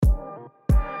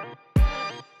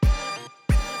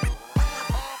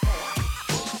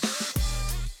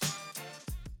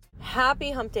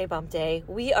Happy hump day, bump day.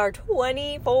 We are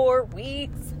 24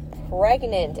 weeks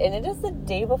pregnant, and it is the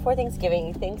day before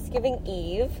Thanksgiving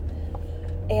Eve.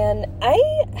 And I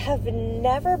have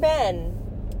never been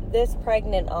this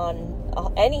pregnant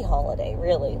on any holiday,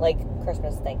 really, like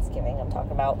Christmas, Thanksgiving, I'm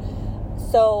talking about.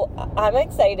 So I'm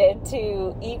excited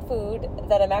to eat food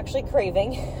that I'm actually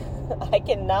craving. I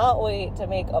cannot wait to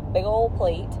make a big old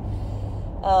plate.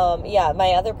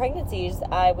 My other pregnancies,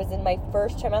 I was in my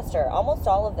first trimester, almost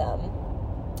all of them.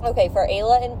 Okay, for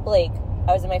Ayla and Blake,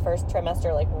 I was in my first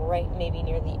trimester, like right maybe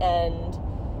near the end.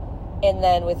 And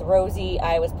then with Rosie,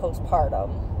 I was postpartum.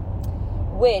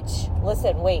 Which,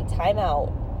 listen, wait, time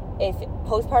out. If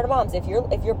postpartum moms, if you're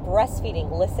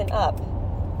breastfeeding, listen up.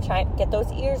 Get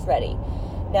those ears ready.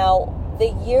 Now, the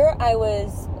year I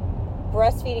was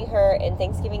breastfeeding her and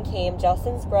Thanksgiving came,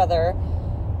 Justin's brother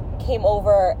came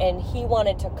over and he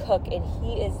wanted to cook, and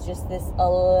he is just this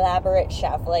elaborate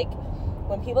chef. Like,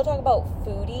 when people talk about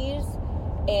foodies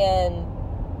and,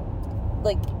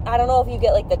 like, I don't know if you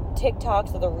get, like, the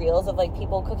TikToks or the reels of, like,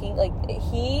 people cooking, like,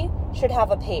 he should have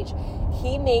a page.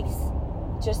 He makes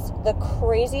just the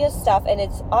craziest stuff, and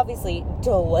it's obviously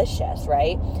delicious,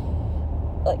 right?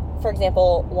 Like, for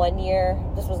example, one year,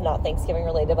 this was not Thanksgiving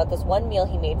related, but this one meal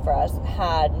he made for us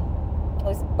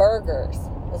was burgers.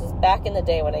 This is back in the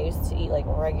day when I used to eat, like,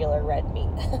 regular red meat.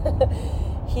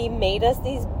 He made us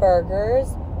these burgers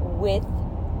with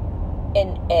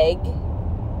an egg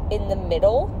in the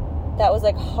middle that was,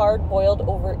 like, hard-boiled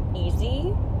over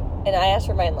easy. And I asked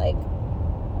for mine, like,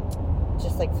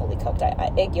 just, like, fully cooked.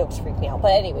 Egg yolks freak me out.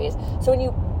 But anyways, so when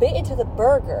you bit into the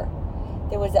burger,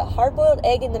 there was a hard-boiled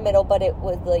egg in the middle, but it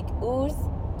was, like, ooze.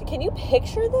 Can you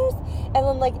picture this? And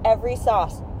then, like, every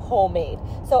sauce, homemade.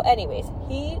 So anyways,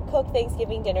 he cooked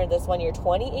Thanksgiving dinner this one year,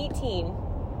 2018,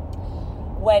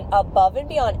 went above and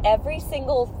beyond. Every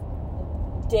single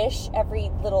dish,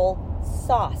 every little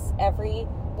sauce, every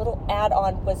little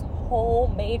add-on was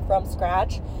homemade from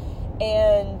scratch,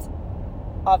 and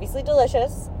obviously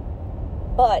delicious.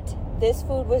 But this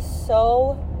food was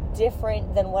so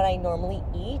different than what I normally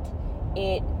eat.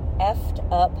 It effed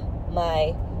up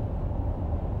my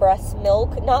breast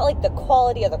milk, not like the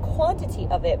quality or the quantity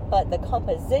of it, but the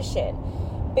composition.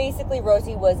 Basically,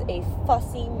 Rosie was a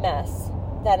fussy mess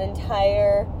that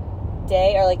entire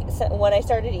day, or like when I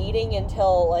started eating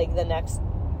until like the next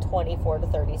 24 to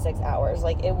 36 hours.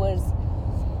 Like, it was,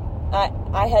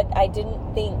 I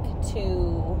didn't think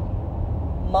to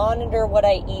monitor what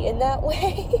I eat in that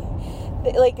way.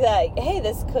 Like that, hey,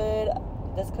 this could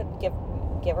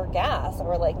give her gas,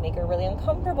 or like make her really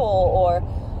uncomfortable, or,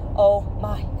 oh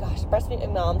my gosh,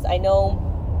 breastfeeding moms, I know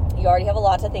you already have a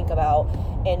lot to think about,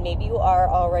 and maybe you are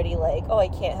already like, oh, I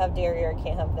can't have dairy, or I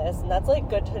can't have this, and that's like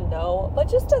good to know, but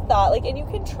just a thought, like, and you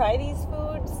can try these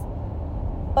foods,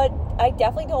 but I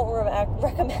definitely don't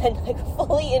recommend like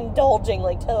fully indulging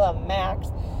like to the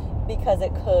max, because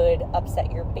it could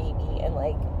upset your baby, and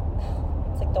like,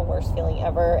 it's like the worst feeling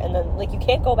ever, and then like you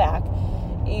can't go back.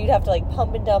 You'd have to like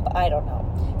pump and dump. I don't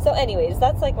know. So anyways,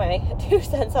 that's like my 2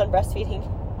 cents on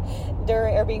breastfeeding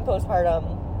during, or being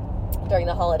postpartum during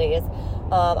the holidays.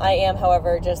 I am,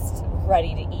 however, just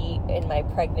ready to eat in my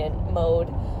pregnant mode,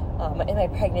 in my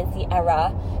pregnancy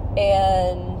era.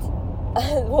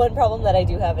 And one problem that I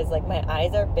do have is like my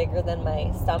eyes are bigger than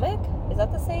my stomach. Is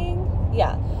that the saying?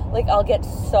 Yeah. Like, I'll get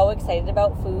so excited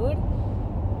about food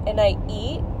and I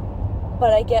eat,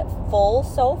 but I get full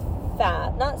so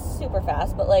fast, not super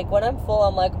fast, but like when I'm full,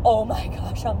 I'm like, oh my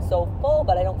gosh, I'm so full,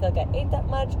 but I don't feel like I ate that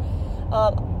much.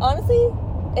 Honestly,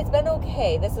 it's been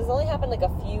okay. This has only happened like a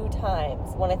few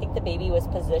times when I think the baby was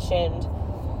positioned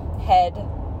head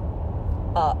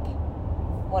up.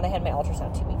 When I had my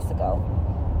ultrasound 2 weeks ago,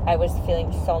 I was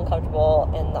feeling so uncomfortable,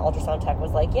 and the ultrasound tech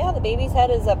was like, yeah, the baby's head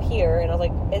is up here, and I was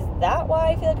like, is that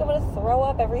why I feel like I'm going to throw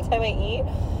up every time I eat?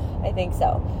 I think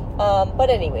so. But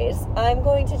anyways, I'm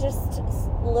going to just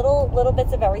little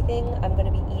bits of everything. I'm going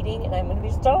to be eating, and I'm going to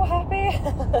be so happy.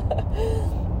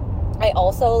 I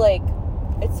also, like,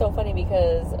 it's so funny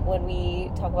because when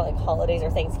we talk about like holidays or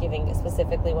Thanksgiving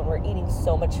specifically, when we're eating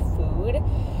so much food,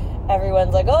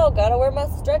 everyone's like, oh, gotta wear my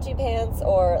stretchy pants,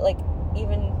 or like,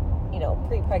 even, you know,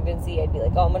 pre-pregnancy, I'd be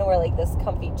like, oh, I'm going to wear like this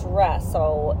comfy dress,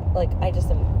 so like I just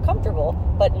am comfortable.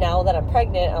 But now that I'm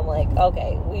pregnant, I'm like,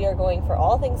 okay, we are going for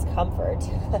all things comfort.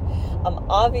 I'm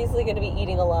obviously going to be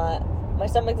eating a lot. My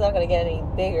stomach's not going to get any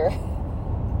bigger.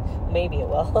 Maybe it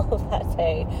will that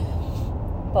day.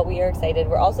 But we are excited.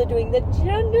 We're also doing the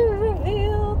gender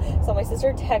reveal. So my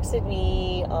sister texted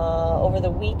me over the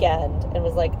weekend and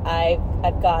was like,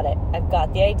 I've got it. I've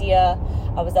got the idea.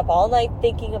 I was up all night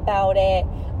thinking about it.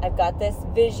 I've got this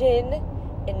vision,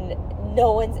 and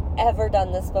no one's ever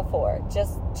done this before.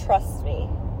 Just trust me.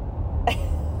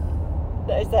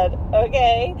 I said,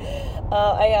 okay.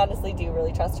 I honestly do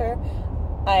really trust her.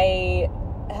 I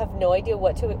have no idea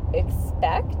what to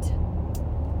expect,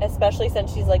 especially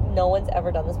since she's like, no one's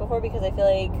ever done this before, because I feel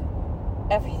like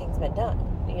everything's been done.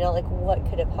 You know, like, what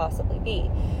could it possibly be?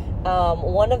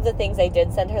 One of the things I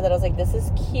did send her that I was like, this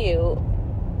is cute,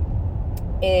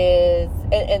 is,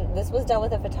 and this was done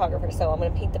with a photographer, so I'm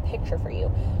going to paint the picture for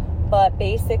you. But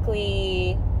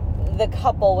basically, the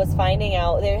couple was finding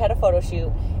out, they had a photo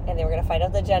shoot, and they were going to find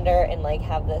out the gender and, like,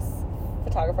 have this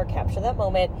photographer capture that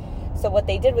moment. So what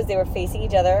they did was they were facing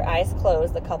each other, eyes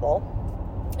closed, the couple,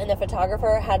 and the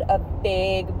photographer had a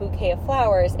big bouquet of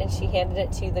flowers, and she handed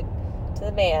it to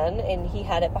the man, and he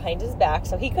had it behind his back,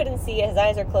 so he couldn't see it. His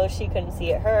eyes were closed, she couldn't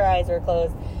see it, her eyes were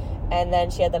closed. And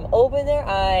then she had them open their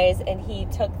eyes, and he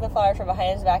took the flowers from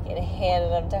behind his back and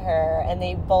handed them to her, and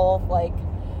they both, like,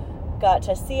 got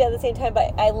to see at the same time.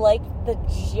 But I like the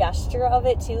gesture of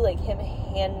it too, like him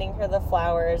handing her the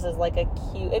flowers is like a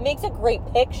cute, it makes a great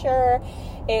picture.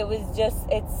 It was just,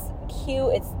 it's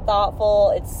cute, it's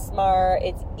thoughtful, it's smart,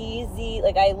 it's easy.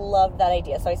 Like, I loved that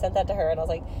idea. So I sent that to her, and I was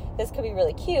like, this could be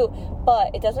really cute,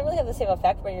 but it doesn't really have the same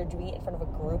effect when you're doing it in front of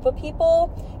a group of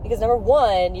people, because number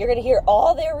one, you're going to hear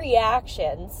all their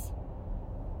reactions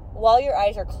while your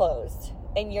eyes are closed,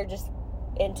 and you're just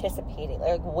anticipating,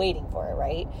 like waiting for it,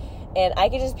 right? And I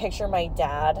could just picture my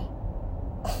dad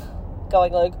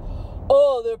going like,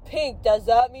 oh, they're pink, does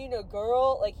that mean a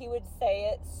girl? Like, he would say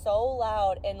it so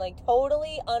loud and, like,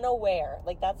 totally unaware.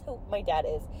 Like, that's who my dad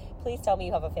is. Please tell me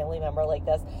you have a family member like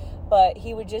this. But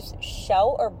he would just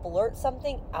shout or blurt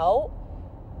something out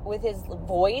with his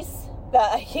voice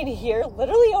that I can hear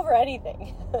literally over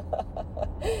anything.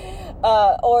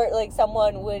 Or, like,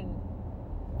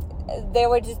 there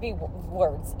would just be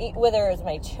words, whether it was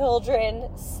my children,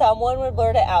 someone would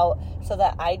blurt it out so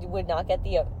that I would not get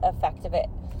the effect of it.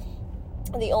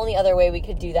 The only other way we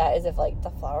could do that is if, like, the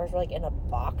flowers were, like, in a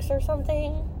box or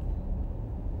something,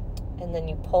 and then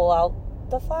you pull out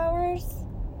the flowers.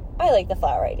 I like the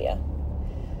flower idea.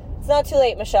 It's not too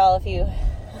late, Michelle,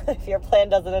 if your plan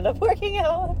doesn't end up working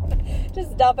out.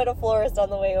 Just stop at a florist on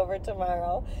the way over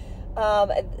tomorrow.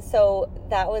 So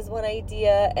that was one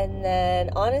idea, and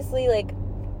then, honestly, like,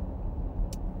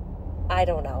 I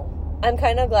don't know. I'm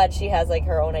kind of glad she has, like,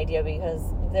 her own idea, because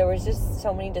there was just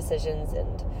so many decisions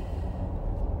and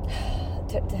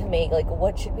to make, like,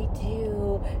 what should we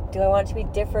do? Do I want it to be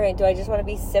different? Do I just want to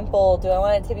be simple? Do I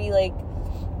want it to be, like,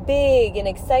 big and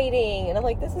exciting? And I'm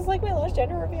like, this is, like, my last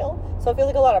gender reveal, so I feel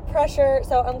like a lot of pressure.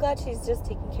 So I'm glad she's just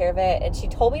taking care of it. And she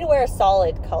told me to wear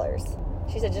solid colors.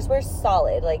 She said, just wear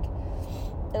solid, like,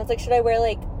 and I was like, should I wear,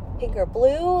 like, pink or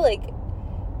blue? Like,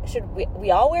 should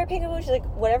we all wear pink or blue? She's like,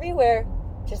 whatever you wear,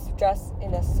 just dress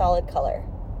in a solid color.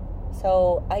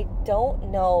 So I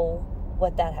don't know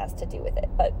what that has to do with it,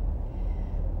 but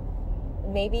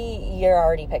maybe you're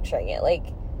already picturing it. Like,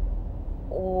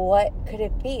 what could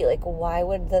it be? Like, why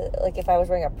would like, if I was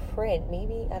wearing a print,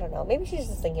 maybe, I don't know. Maybe she's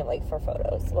just thinking, like, for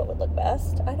photos, what would look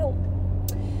best. I don't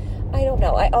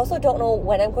know. I also don't know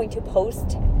when I'm going to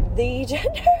post the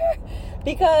gender,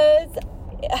 because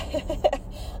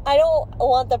I don't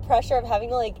want the pressure of having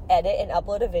to, like, edit and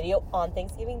upload a video on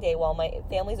Thanksgiving Day while my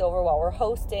family's over, while we're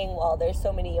hosting, while there's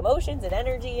so many emotions and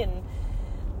energy, and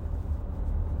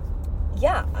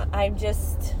yeah, I'm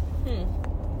just,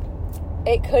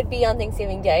 it could be on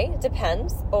Thanksgiving Day, it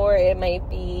depends, or it might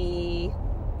be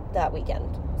that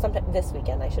weekend, sometime this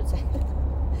weekend, I should say.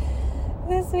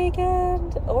 This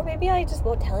weekend, or maybe I just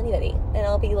won't tell anybody, and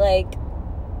I'll be like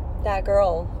that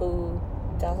girl who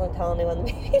doesn't tell anyone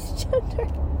the baby's gender.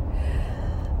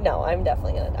 No, I'm not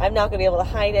gonna be able to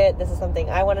hide it. This is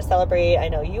something I want to celebrate. I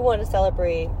know you want to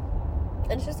celebrate,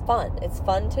 and it's just fun. It's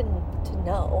fun to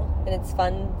know, and it's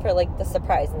fun for, like, the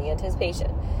surprise and the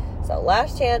anticipation. So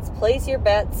last chance, place your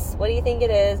bets. What do you think it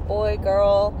is? Boy,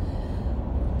 girl,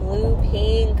 blue,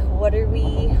 pink, what are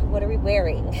we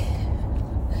wearing?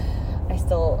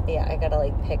 I gotta,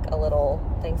 like, pick a little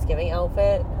Thanksgiving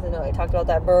outfit, because I know I talked about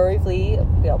that briefly,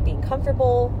 about being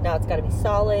comfortable. Now it's gotta be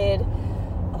solid.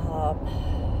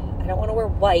 I don't want to wear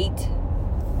white.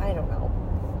 I don't know.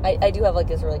 I do have, like,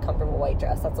 this really comfortable white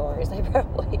dress. That's the only reason I brought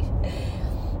white.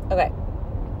 Okay.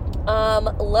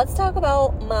 Let's talk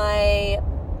about my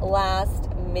last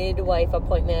midwife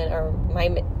appointment, or my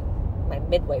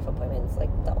midwife appointment. It's,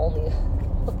 like, the only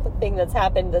thing that's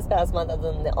happened this past month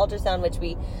other than the ultrasound, which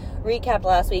we recapped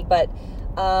last week. But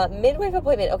midwife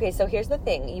appointment. Okay, so here's the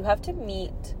thing. You have to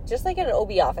meet, just like in an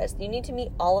OB office, you need to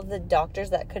meet all of the doctors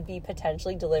that could be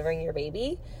potentially delivering your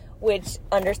baby, which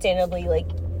understandably, like,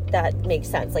 that makes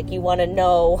sense. Like, you want to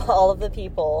know all of the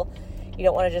people. You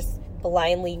don't want to just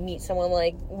blindly meet someone,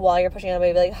 like, while you're pushing on a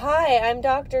baby, like, hi, I'm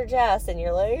Dr. Jess, and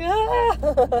you're like,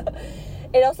 ah.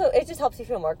 It just helps you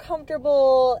feel more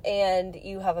comfortable, and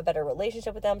you have a better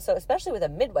relationship with them. So especially with a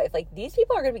midwife, like, these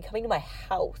people are going to be coming to my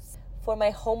house for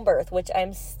my home birth, which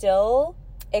I'm still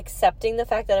accepting the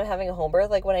fact that I'm having a home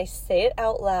birth. Like, when I say it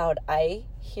out loud, I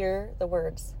hear the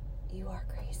words, you are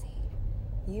crazy.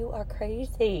 You are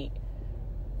crazy.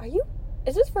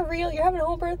 Is this for real? You're having a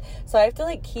home birth? So I have to,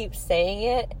 like, keep saying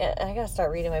it, and I gotta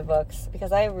start reading my books,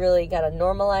 because I really gotta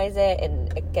normalize it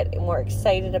and get more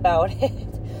excited about it.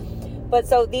 But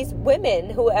so these women,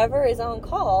 whoever is on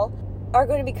call, are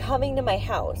going to be coming to my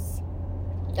house.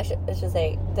 I should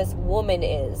say, this woman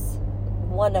is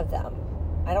one of them.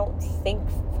 I don't think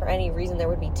for any reason there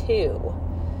would be two.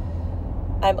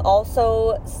 I'm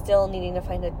also still needing to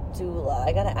find a doula.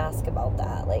 I gotta ask about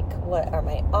that. Like, what are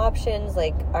my options?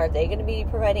 Like, are they going to be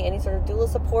providing any sort of doula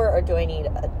support, or do I need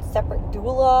a separate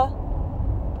doula?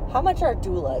 How much are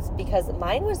doulas? Because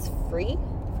mine was free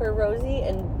for Rosie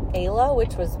and Ayla,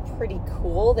 which was pretty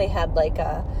cool. They had like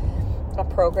a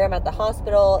program at the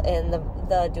hospital, and the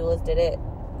doulas did it.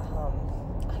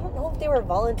 I don't know if they were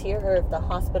volunteer or if the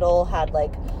hospital had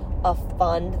like a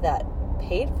fund that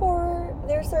paid for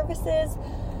their services.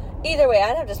 Either way,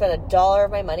 I'd have to spend $1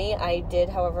 of my money. I did,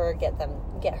 however,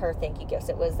 get her thank you gifts.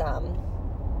 It was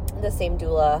the same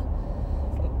doula.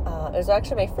 It was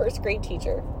actually my first grade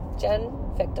teacher, Jen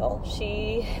Fichtel.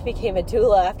 She became a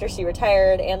doula after she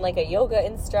retired, and like a yoga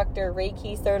instructor,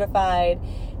 Reiki certified.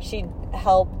 She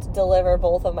helped deliver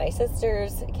both of my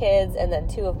sister's kids and then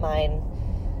 2 of mine.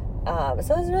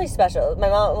 So it was really special. My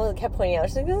mom kept pointing out,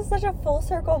 she's like, this is such a full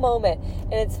circle moment.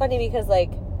 And it's funny because,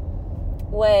 like,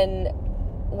 when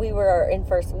we were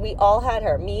we all had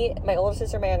her, me, my older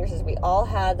sister, my younger sister, we all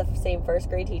had the same first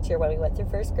grade teacher when we went through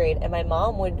first grade. And my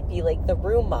mom would be like the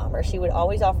room mom, or she would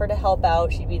always offer to help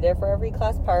out. She'd be there for every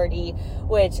class party,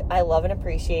 which I love and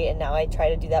appreciate. And now I try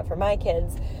to do that for my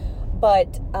kids.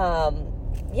 But,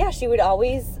 yeah, she would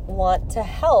always want to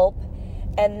help.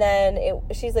 And then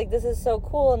she's like, this is so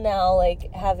cool now,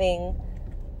 like, having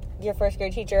your first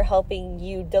grade teacher helping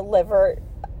you deliver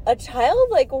a child.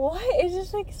 Like, what? It's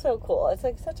just, like, so cool. It's,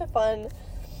 like, such a fun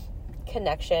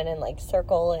connection and, like,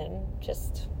 circle, and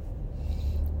just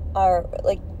our,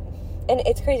 like, and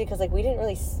it's crazy because, like, we didn't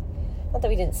really, not that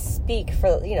we didn't speak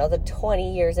for, you know, the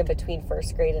 20 years in between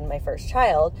first grade and my first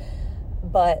child,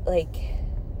 but, like,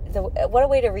 what a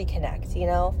way to reconnect, you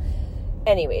know?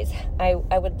 Anyways, I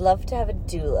would love to have a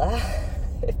doula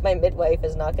if my midwife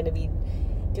is not going to be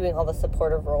doing all the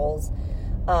supportive roles.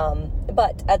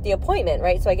 But at the appointment,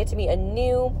 right, so I get to meet a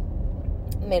new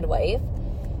midwife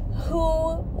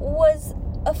who was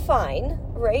fine,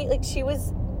 right? Like, she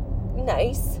was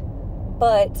nice,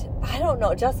 but I don't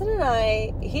know. Justin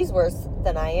and he's worse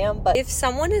than I am, but if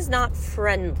someone is not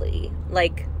friendly,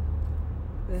 like,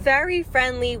 very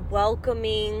friendly,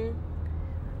 welcoming,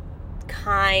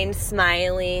 kind,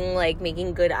 smiling, like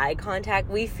making good eye contact,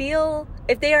 we feel,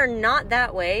 if they are not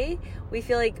that way, we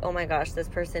feel like, oh my gosh, this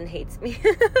person hates me.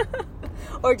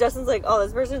 Or Justin's like, oh,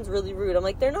 this person's really rude. I'm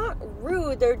like, they're not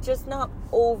rude, they're just not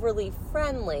overly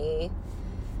friendly.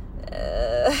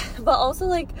 But also,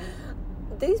 like,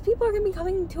 these people are gonna be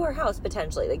coming to our house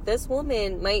potentially. Like, this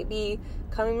woman might be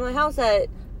coming to my house at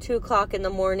 2:00 in the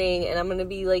morning, and I'm gonna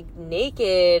be like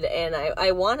naked, and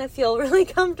I want to feel really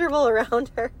comfortable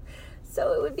around her.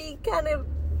 So it would be kind of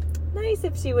nice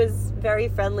if she was very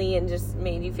friendly and just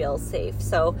made you feel safe.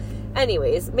 So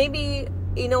anyways, maybe,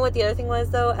 you know what the other thing was,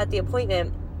 though? At the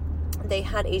appointment, they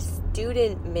had a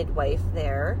student midwife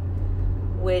there,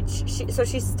 which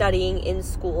she's studying in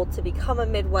school to become a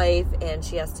midwife, and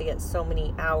she has to get so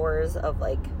many hours of,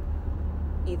 like,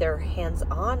 either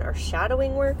hands-on or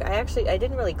shadowing work. I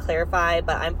didn't really clarify,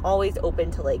 but I'm always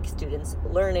open to, like, students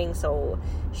learning, so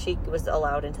she was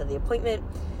allowed into the appointment.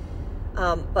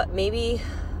 But maybe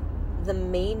the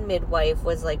main midwife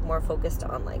was, like, more focused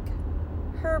on, like,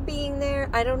 her being there.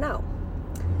 I don't know.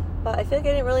 But I feel like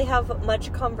I didn't really have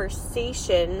much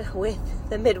conversation with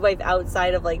the midwife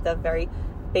outside of, like, the very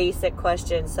basic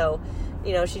questions. So,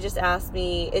 you know, she just asked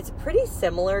me, it's pretty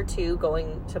similar to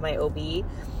going to my OB,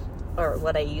 or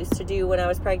what I used to do when I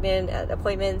was pregnant at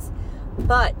appointments.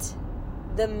 But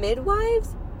the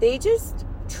midwives, they just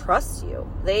trust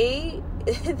you. They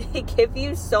give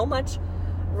you so much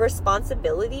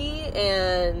responsibility,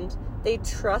 and they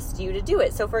trust you to do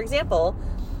it. So, for example,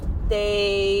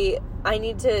 I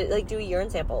need to, like, do a urine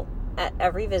sample at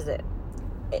every visit.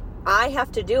 I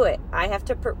have to do it. I have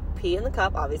to pee in the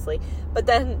cup, obviously, but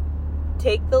then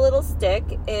take the little stick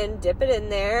and dip it in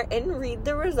there and read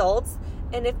the results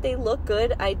And if they look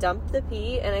good, I dump the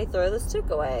pee and I throw the stick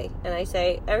away. And I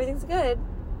say, everything's good.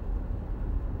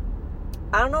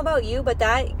 I don't know about you, but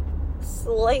that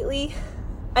slightly...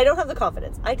 I don't have the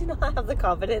confidence. I do not have the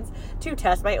confidence to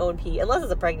test my own pee, unless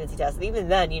it's a pregnancy test. And even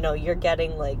then, you know, you're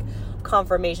getting, like,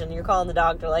 confirmation. You're calling the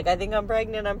doctor, like, I think I'm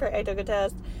pregnant. I took a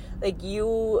test. Like,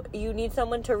 you need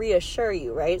someone to reassure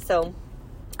you, right? So,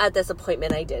 at this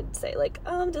appointment, I did say, like,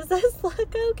 does this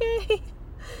look okay?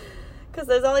 Because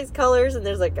there's all these colors, and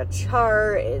there's, like, a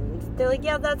chart, and they're like,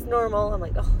 yeah, that's normal. I'm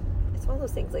like, oh, it's one of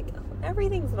those things, like,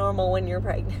 everything's normal when you're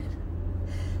pregnant.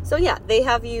 So, yeah, they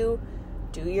have you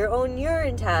do your own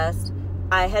urine test.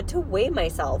 I had to weigh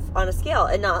myself on a scale,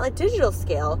 and not a digital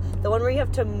scale, the one where you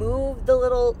have to move the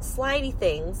little slidey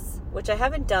things, which I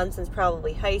haven't done since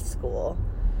probably high school.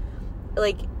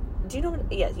 Like, do you know what,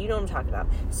 yes, you know what I'm talking about.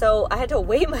 So I had to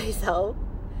weigh myself.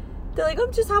 They're like, oh,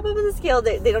 just hop up on the scale.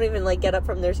 They don't even, like, get up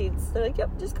from their seats. They're like, yep,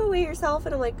 just go weigh yourself.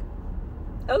 And I'm like,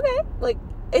 okay. Like,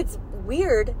 it's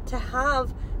weird to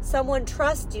have someone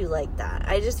trust you like that.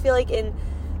 I just feel like in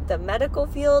the medical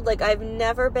field, like, I've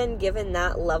never been given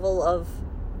that level of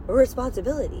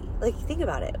responsibility. Like, think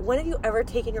about it. When have you ever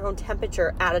taken your own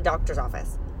temperature at a doctor's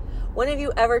office? When have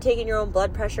you ever taken your own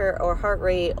blood pressure or heart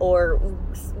rate or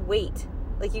weight?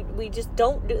 Like, we just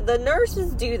don't do. The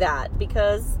nurses do that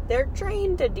because they're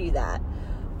trained to do that.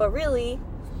 But really,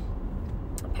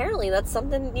 apparently that's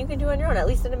something you can do on your own, at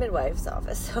least in a midwife's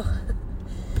office. So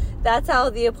that's how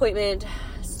the appointment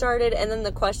started. And then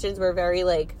the questions were very,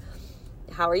 like,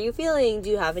 how are you feeling? Do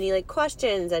you have any, like,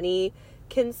 questions? Any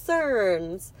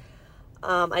concerns?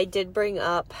 I did bring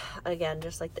up, again,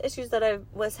 just, like, the issues that I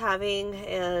was having.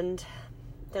 And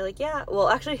they're like, yeah. Well,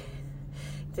 actually,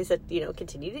 they said, you know,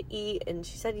 continue to eat. And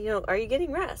she said, you know, are you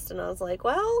getting rest? And I was like,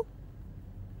 well,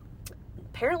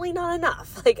 apparently not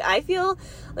enough. Like, I feel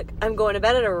like I'm going to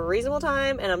bed at a reasonable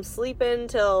time. And I'm sleeping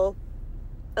till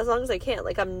as long as I can.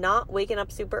 Like, I'm not waking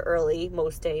up super early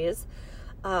most days.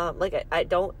 Like, I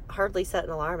don't hardly set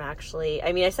an alarm, actually.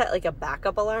 I mean, I set, like, a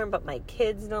backup alarm, but my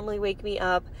kids normally wake me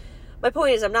up. My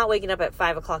point is, I'm not waking up at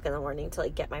 5 o'clock in the morning to,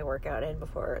 like, get my workout in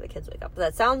before the kids wake up.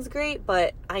 That sounds great,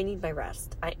 but I need my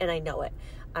rest. And I know it.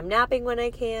 I'm napping when I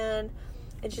can.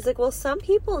 And she's like, well, some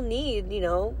people need, you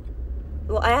know...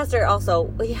 Well, I asked her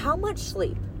also, how much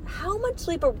sleep? How much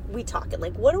sleep are we talking?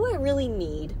 Like, what do I really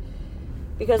need?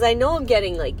 Because I know I'm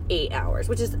getting, like, 8 hours,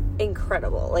 which is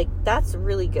incredible. Like, that's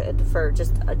really good for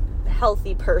just a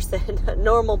healthy person, a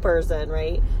normal person,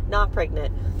 right? Not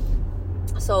pregnant.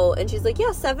 So, and she's like,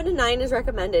 yeah, 7 to 9 is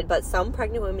recommended, but some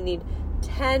pregnant women need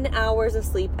 10 hours of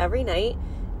sleep every night,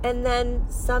 and then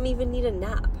some even need a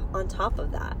nap on top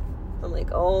of that. I'm like,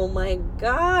 oh my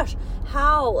gosh,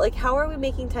 how? Like, how are we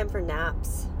making time for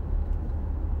naps?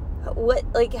 What,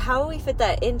 like, how do we fit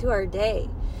that into our day?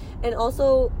 And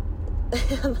also...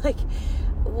 I'm like,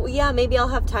 well, yeah, maybe I'll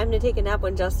have time to take a nap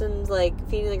when Justin's, like,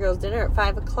 feeding the girls dinner at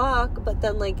 5 o'clock, but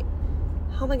then, like,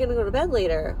 how am I going to go to bed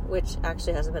later? Which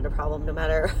actually hasn't been a problem. No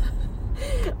matter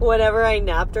whenever I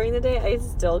nap during the day, I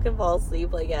still can fall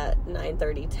asleep, like, at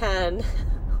 9:30, 10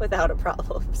 without a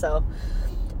problem. So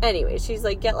anyway, she's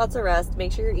like, get lots of rest,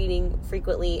 make sure you're eating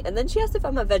frequently. And then she asked if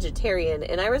I'm a vegetarian,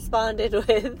 and I responded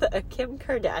with a Kim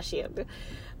Kardashian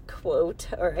quote,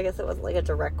 or I guess it wasn't like a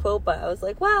direct quote, but I was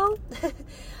like, well,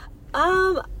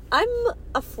 I'm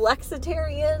a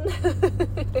flexitarian.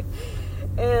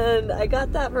 And I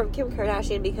got that from Kim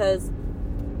Kardashian because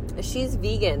she's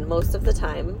vegan most of the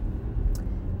time,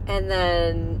 and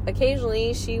then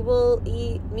occasionally she will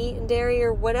eat meat and dairy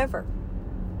or whatever,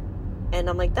 and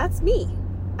I'm like, that's me.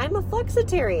 I'm a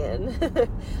flexitarian.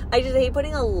 I just hate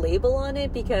putting a label on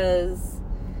it because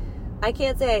I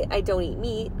can't say I don't eat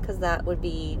meat, because that would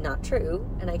be not true.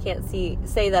 And I can't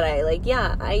say that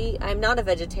I'm not a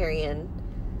vegetarian,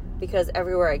 because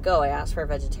everywhere I go, I ask for a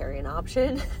vegetarian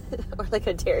option or like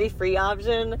a dairy-free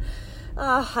option.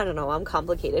 I don't know. I'm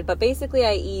complicated. But basically,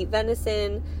 I eat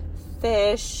venison,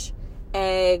 fish,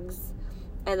 eggs,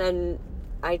 and then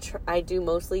I do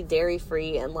mostly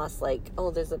dairy-free, unless, like, oh,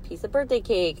 there's a piece of birthday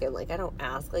cake, and, like, I don't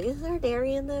ask, like, is there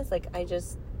dairy in this? Like, I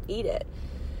just eat it.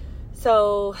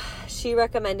 So she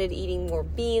recommended eating more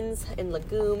beans and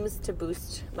legumes to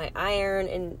boost my iron,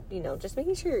 and, you know, just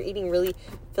making sure you're eating really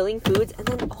filling foods, and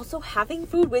then also having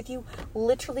food with you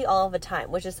literally all the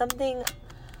time, which is something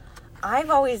I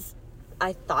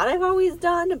thought I've always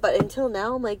done, but until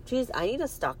now I'm like, geez, I need to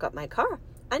stock up my car.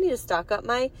 I need to stock up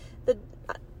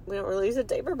we don't really use a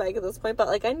diaper bag at this point, but,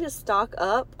 like, I need to stock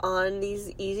up on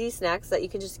these easy snacks that you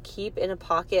can just keep in a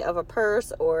pocket of a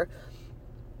purse or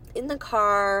in the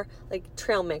car. Like,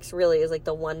 trail mix really is, like,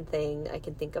 the one thing I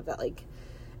can think of that, like,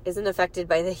 isn't affected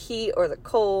by the heat or the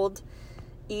cold.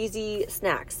 easy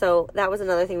snacks. So that was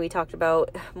another thing we talked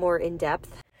about more in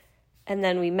depth. And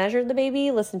then we measured the baby,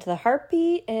 listened to the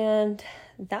heartbeat, and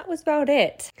that was about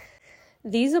it.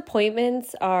 These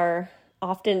appointments are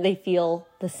often, they feel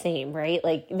the same, right?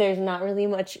 Like there's not really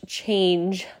much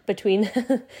change between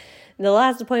the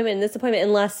last appointment and this appointment,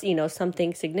 unless,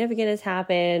 something significant has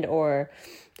happened or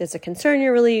there's a concern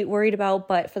you're really worried about.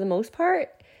 But for the most part,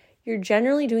 you're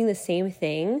generally doing the same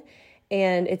thing.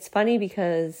 And it's funny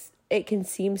because it can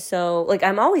seem so, like,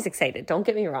 I'm always excited. Don't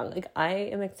get me wrong. Like, I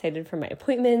am excited for my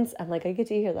appointments. I'm like, I get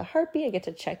to hear the heartbeat. I get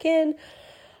to check in.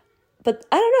 But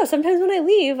I don't know. Sometimes when I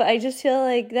leave, I just feel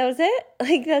like that was it.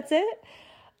 Like, that's it.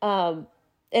 And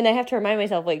I have to remind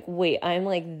myself, like, wait, I'm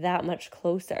like that much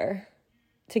closer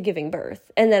to giving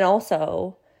birth. And then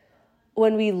also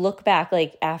when we look back,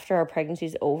 like after our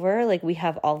pregnancy's over, like we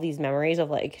have all these memories of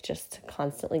like just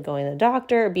constantly going to the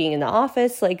doctor, being in the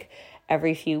office, like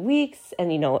every few weeks. And,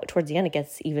 towards the end, it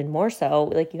gets even more so.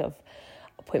 Like you have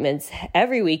appointments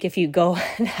every week if you go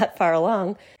that far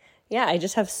along. Yeah, I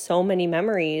just have so many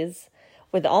memories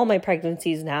with all my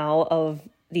pregnancies now of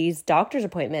these doctor's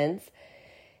appointments.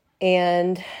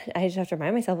 And I just have to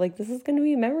remind myself, like, this is going to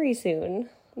be a memory soon.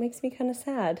 It makes me kind of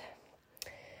sad.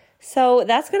 So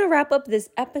that's going to wrap up this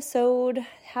episode.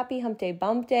 Happy Hump Day,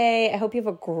 Bump Day. I hope you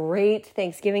have a great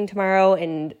Thanksgiving tomorrow.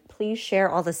 And please share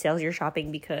all the sales you're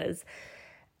shopping, because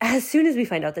as soon as we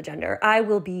find out the gender, I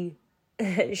will be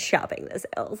shopping the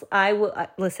sales. I will,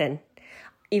 listen,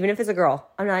 even if it's a girl,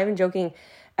 I'm not even joking.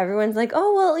 Everyone's like,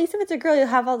 oh, well, at least if it's a girl, you'll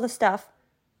have all the stuff.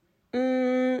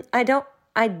 I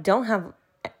don't have,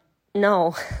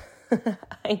 no.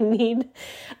 I don't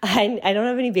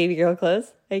have any baby girl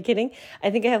clothes. Are you kidding? I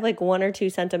think I have like 1 or 2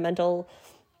 sentimental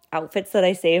outfits that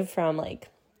I saved from, like,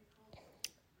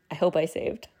 I hope I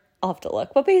saved. I'll have to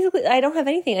look. But basically, I don't have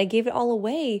anything. I gave it all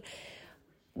away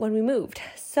when we moved.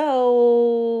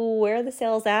 So where are the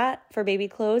sales at for baby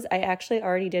clothes? I actually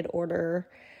already did order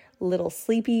Little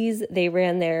Sleepies. They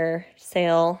ran their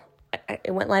sale.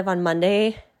 It went live on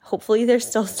Monday. Hopefully there's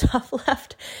still stuff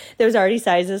left. There's already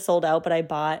sizes sold out, but I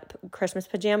bought Christmas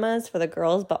pajamas for the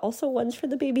girls, but also ones for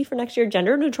the baby for next year,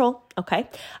 gender neutral. Okay.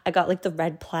 I got like the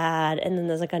red plaid, and then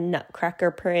there's like a nutcracker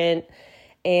print,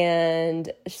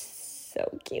 and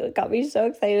so cute. It got me so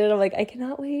excited. I'm like, I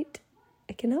cannot wait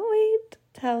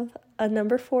to have a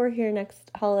number 4 here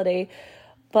next holiday.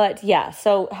 But yeah,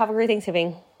 so have a great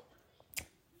Thanksgiving.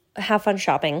 Have fun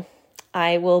shopping.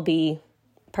 I will be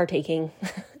partaking.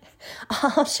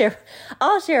 I'll share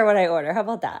what I order. How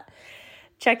about that?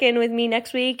 Check in with me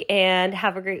next week and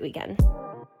have a great weekend.